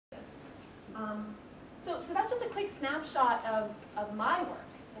So that's just a quick snapshot of my work,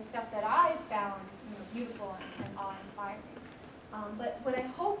 the stuff that I found beautiful and awe-inspiring. But what I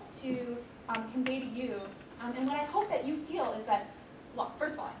hope to convey to you, and what I hope that you feel is that, well,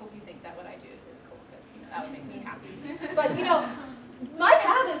 first of all, I hope you think that what I do is cool, because that would make me happy. But my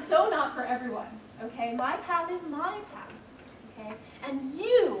path is so not for everyone. Okay, my path is my path. Okay, and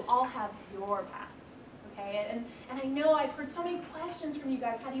you all have your path. Okay, and I know I've heard so many questions from you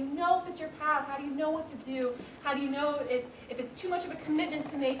guys. How do you know if it's your path? How do you know what to do? How do you know if it's too much of a commitment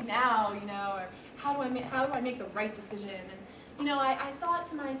to make now? Or how do I make the right decision? And I thought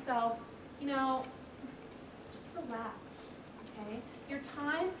to myself, just relax. Okay, your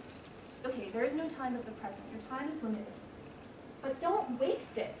time. Okay, there is no time but the present. Your time is limited, but don't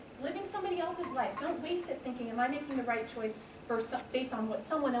waste it living somebody else's life. Don't waste it thinking, am I making the right choice based on what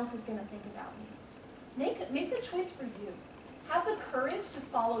someone else is going to think about me? Make the choice for you. Have the courage to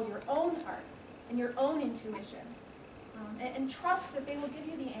follow your own heart and your own intuition, and trust that they will give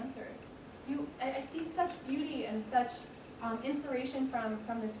you the answers. I see such beauty and such inspiration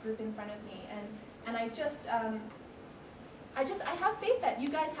from this group in front of me, and I have faith that you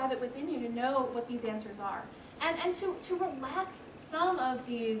guys have it within you to know what these answers are, and to relax some of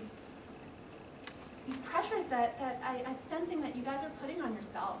these pressures that I'm sensing that you guys are putting on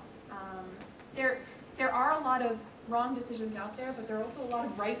yourself. There are a lot of wrong decisions out there, but there are also a lot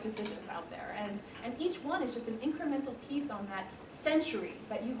of right decisions out there, and each one is just an incremental piece on that century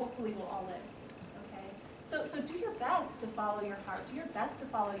that you hopefully will all live. Okay, so do your best to follow your heart, do your best to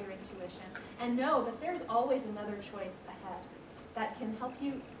follow your intuition, and know that there's always another choice ahead that can help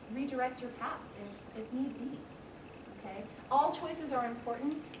you redirect your path if need be. Okay, all choices are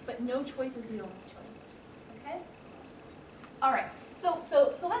important, but no choice is the only choice. Okay, all right. So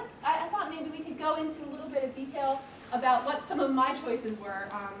let's. I thought maybe we could go into a little bit of detail about what some of my choices were.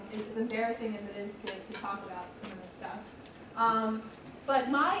 As embarrassing as it is to talk about some of this stuff. But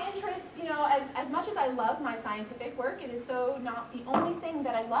my interests, as much as I love my scientific work, it is so not the only thing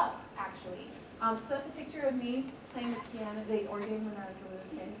that I love, actually. So that's a picture of me playing the piano, the organ when I was a little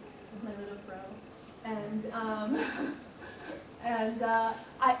kid with my little fro, and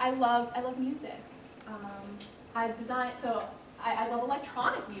I love music. I've designed I love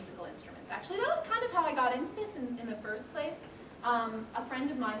electronic musical instruments. Actually, that was kind of how I got into this in the first place. A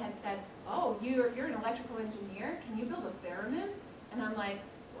friend of mine had said, "Oh, you're an electrical engineer. Can you build a theremin?" And I'm like,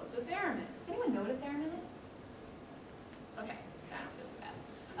 "What's a theremin? Does anyone know what a theremin is?" Okay, I don't feel so bad.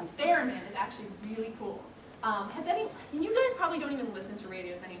 A theremin is actually really cool. You guys probably don't even listen to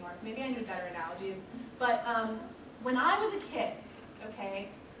radios anymore, so maybe I need better analogies. But when I was a kid, okay,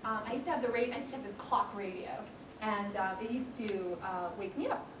 I used to have this clock radio. And it used to wake me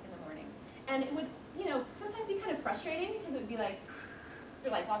up in the morning. And it would, sometimes be kind of frustrating because it would be like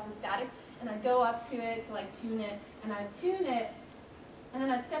lots of static. And I'd go up to it to tune it, and I'd tune it, and then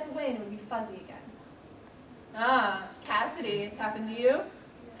I'd step away and it would be fuzzy again. Ah, Cassidy, it's happened to you?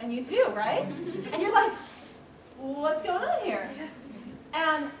 And you too, right? And you're like, what's going on here?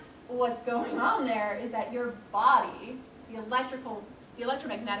 And what's going on there is that your body, the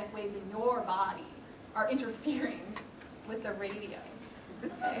electromagnetic waves in your body, are interfering with the radio.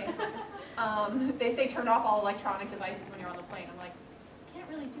 Okay. They say turn off all electronic devices when you're on the plane. I'm like, I can't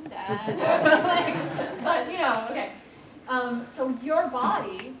really do that. But okay. So your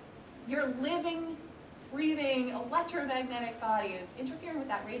body, your living, breathing, electromagnetic body is interfering with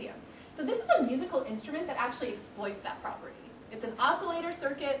that radio. So this is a musical instrument that actually exploits that property. It's an oscillator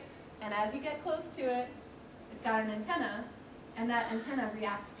circuit, and as you get close to it, it's got an antenna, and that antenna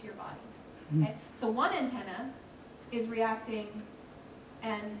reacts to your body. Okay? So one antenna is reacting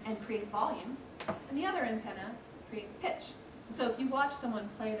and creates volume, and the other antenna creates pitch. So if you watch someone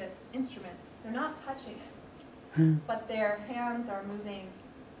play this instrument, they're not touching it, but their hands are moving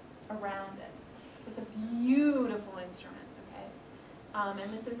around it. So it's a beautiful instrument, okay?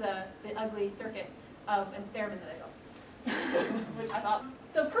 And this is the ugly circuit of a theremin that I built, which I thought.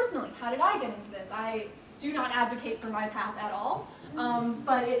 So personally, how did I get into this? I do not advocate for my path at all.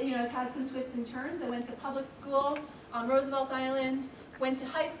 But it's had some twists and turns. I went to public school on Roosevelt Island, went to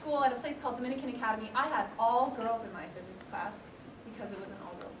high school at a place called Dominican Academy. I had all girls in my physics class because it was an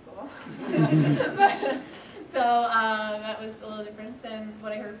all-girls school. So that was a little different than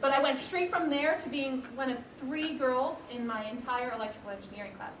what I heard. But I went straight from there to being one of 3 girls in my entire electrical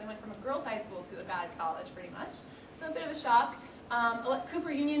engineering class. I went from a girls' high school to a guys' college, pretty much. So a bit of a shock.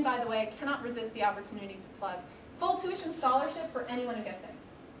 Cooper Union, by the way, cannot resist the opportunity to plug. Full tuition scholarship for anyone who gets it.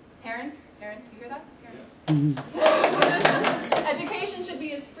 Parents, you hear that? Parents. Education should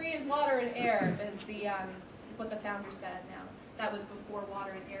be as free as water and air, is what the founder said now. That was before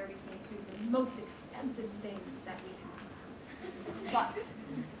water and air became two of the most expensive things that we have. But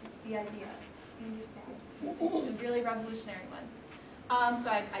the idea, you understand, is a really revolutionary one. So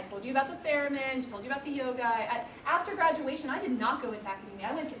I told you about the theremin, told you about the yoga. After graduation, I did not go into academia.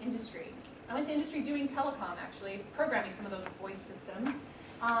 I went to industry. I went to industry doing telecom, actually, programming some of those voice systems.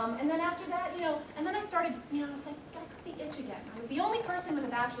 And then after that, and then I started, I was like, I got the itch again. I was the only person with a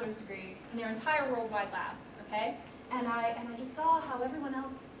bachelor's degree in their entire worldwide labs, okay? And I just saw how everyone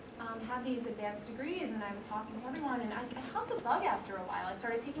else had these advanced degrees, and I was talking to everyone, and I caught the bug after a while. I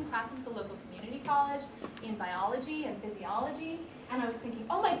started taking classes at the local community college in biology and physiology, and I was thinking,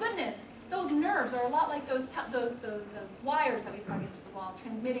 oh my goodness, those nerves are a lot like those wires that we plug into the wall,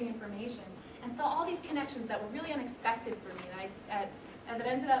 transmitting information. And saw all these connections that were really unexpected for me, and that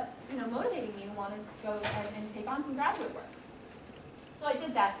ended up, motivating me to want to go and take on some graduate work. So I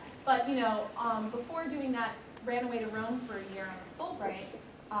did that, but before doing that, ran away to Rome for a year on Fulbright,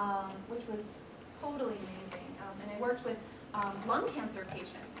 which was totally amazing. And I worked with lung cancer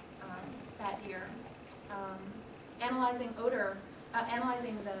patients that year, analyzing odor,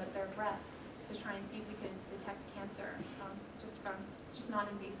 analyzing their breath to try and see if we could detect cancer just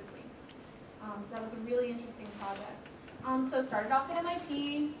non-invasively. So that was a really interesting project. So started off at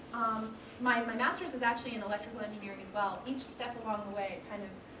MIT. My master's is actually in electrical engineering as well. Each step along the way kind of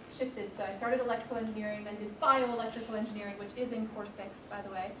shifted. So I started electrical engineering, then did bioelectrical engineering, which is in course 6, by the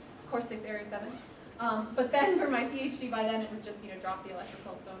way, course 6, area 7. But then for my PhD, by then it was just drop the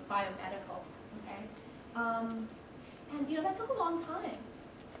electrical, so biomedical. Okay, and that took a long time.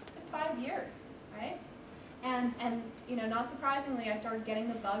 It took 5 years, right? And not surprisingly, I started getting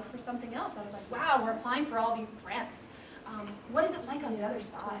the bug for something else. I was like, wow, we're applying for all these grants. What is it like on the other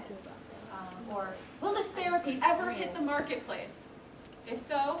side? Or will this therapy ever hit the marketplace? If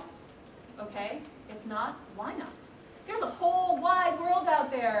so, okay. If not, why not? There's a whole wide world out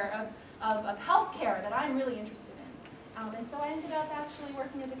there of healthcare that I'm really interested in. And so I ended up actually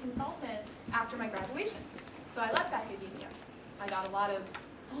working as a consultant after my graduation. So I left academia. I got a lot of,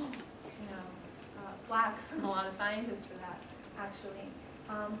 flack from a lot of scientists for that, actually.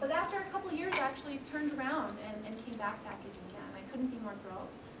 But after a couple of years, I actually turned around and came back to academia, and I couldn't be more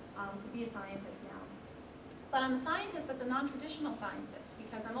thrilled to be a scientist now. But I'm a scientist that's a non-traditional scientist,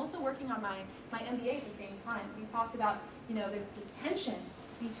 because I'm also working on my MBA at the same time. We talked about, there's this tension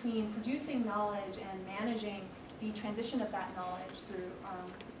between producing knowledge and managing the transition of that knowledge through,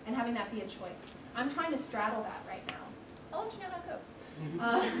 and having that be a choice. I'm trying to straddle that right now. I'll let you know how it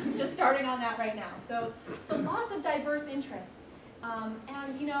goes. Just starting on that right now. So lots of diverse interests.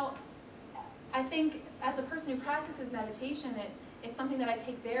 And I think as a person who practices meditation, it's something that I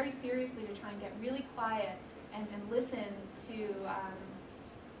take very seriously to try and get really quiet and listen to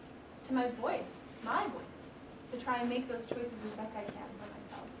my voice, to try and make those choices as best I can for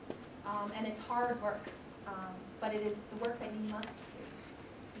myself. And it's hard work, but it is the work that you must do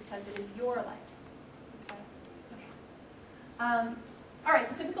because it is your lives. Okay? All right,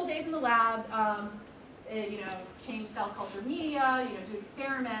 so typical days in the lab, change cell culture media, do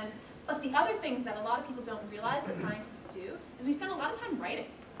experiments. But the other things that a lot of people don't realize that scientists do is we spend a lot of time writing.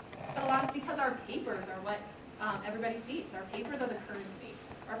 Because our papers are what everybody sees. Our papers are the currency.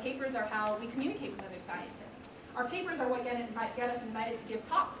 Our papers are how we communicate with other scientists. Our papers are what get us invited to give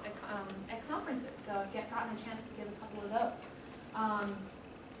talks at conferences. So I've gotten a chance to give a couple of those.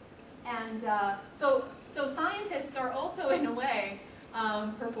 So scientists are also, in a way,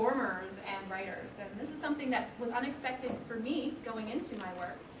 performers and writers. And this is something that was unexpected for me going into my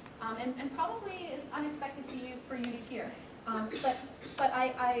work, and probably is unexpected for you to hear. But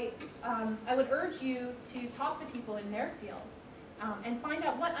I would urge you to talk to people in their field and find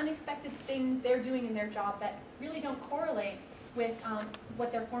out what unexpected things they're doing in their job that really don't correlate with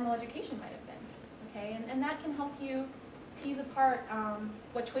what their formal education might have been. Okay, and that can help you tease apart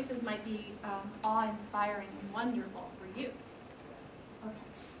what choices might be awe-inspiring and wonderful for you. Okay.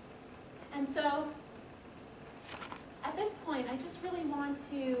 And so, at this point, I just really want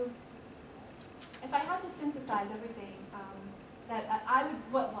to, if I had to synthesize everything that I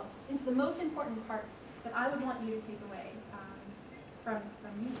would, into the most important parts that I would want you to take away from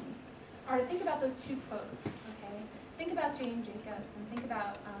me, are to think about those two quotes, okay? Think about Jane Jacobs and think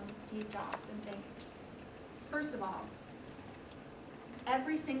about Steve Jobs and think, first of all,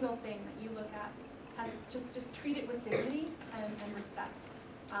 every single thing that you look at, just treat it with dignity and respect.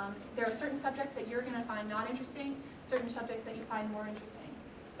 There are certain subjects that you're going to find not interesting, certain subjects that you find more interesting.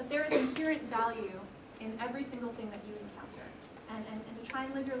 But there is inherent value in every single thing that you encounter, and to try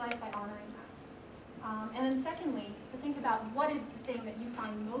and live your life by honoring that. And then secondly, to think about what is the thing that you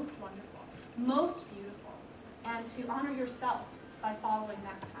find most wonderful, most beautiful, and to honor yourself by following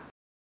that path.